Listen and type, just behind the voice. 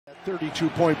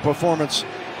32-point performance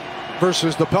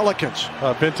versus the Pelicans.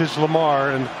 Vintage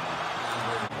Lamar. And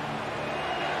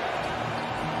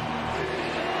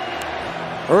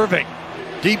Irving,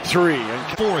 deep three.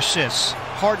 And 4 assists.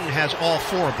 Harden has all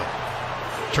 4 of them.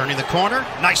 Turning the corner,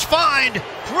 nice find.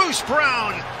 Bruce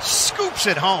Brown scoops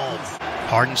it home.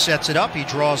 Harden sets it up, he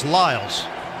draws Lyles.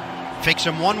 Fakes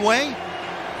him one way.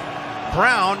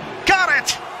 Brown, got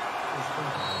it!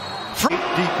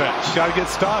 Defense. you got to get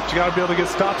stops. You got to be able to get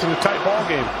stops in a tight ball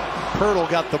game. Pirtle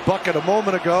got the bucket a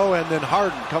moment ago, and then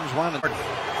Harden comes running.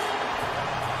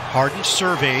 Harden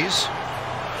surveys.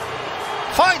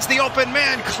 Finds the open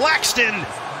man, Claxton,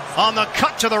 on the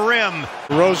cut to the rim.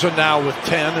 Rosa now with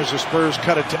 10 as the Spurs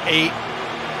cut it to 8.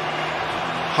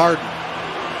 Harden.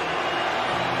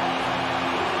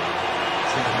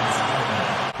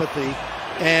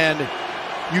 And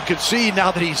you can see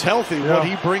now that he's healthy what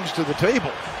he brings to the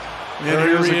table. And there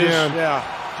here he is again.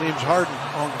 James Harden.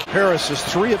 Harris is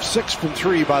 3 of 6 from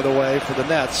 3, by the way, for the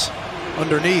Nets.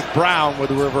 Underneath, Brown with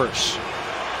the reverse.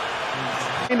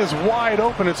 Is wide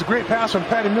open. It's a great pass from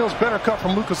Patty Mills. Better cut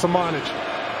from Lucas Samanic.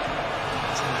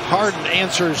 Harden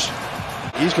answers.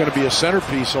 He's going to be a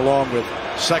centerpiece along with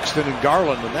Sexton and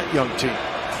Garland in that young team.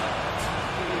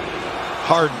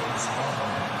 Harden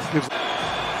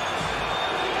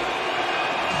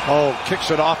kicks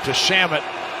it off to Shamet,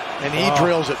 and he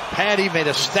drills it. Patty made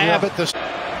a stab at this.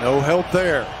 No help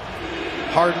there.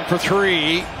 Harden for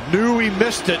 3. Knew he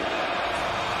missed it.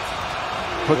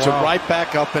 Puts it right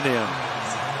back up and in.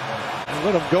 And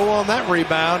let him go on that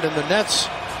rebound, and the Nets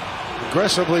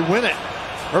aggressively win it.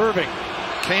 Irving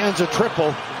cans a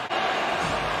triple.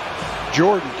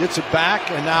 Jordan gets it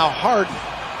back, and now Harden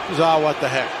is, what the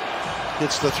heck,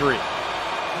 gets the 3.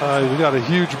 We got a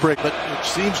huge break. But it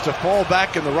seems to fall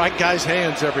back in the right guy's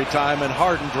hands every time, and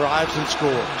Harden drives and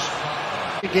scores.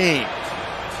 The game.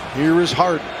 Here is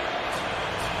Harden.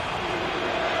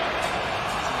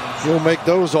 He'll make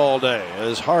those all day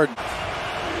as Harden.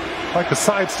 Like a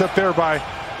sidestep there by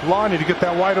Lonnie to get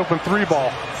that wide open 3 ball.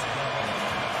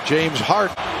 James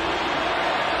Harden.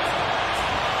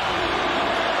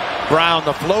 Brown,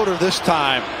 the floater this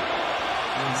time.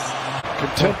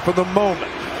 Content for the moment.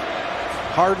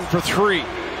 Harden for 3.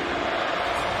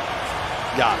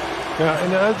 Got it. Yeah,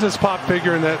 and that's just pop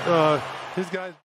figuring that his guys.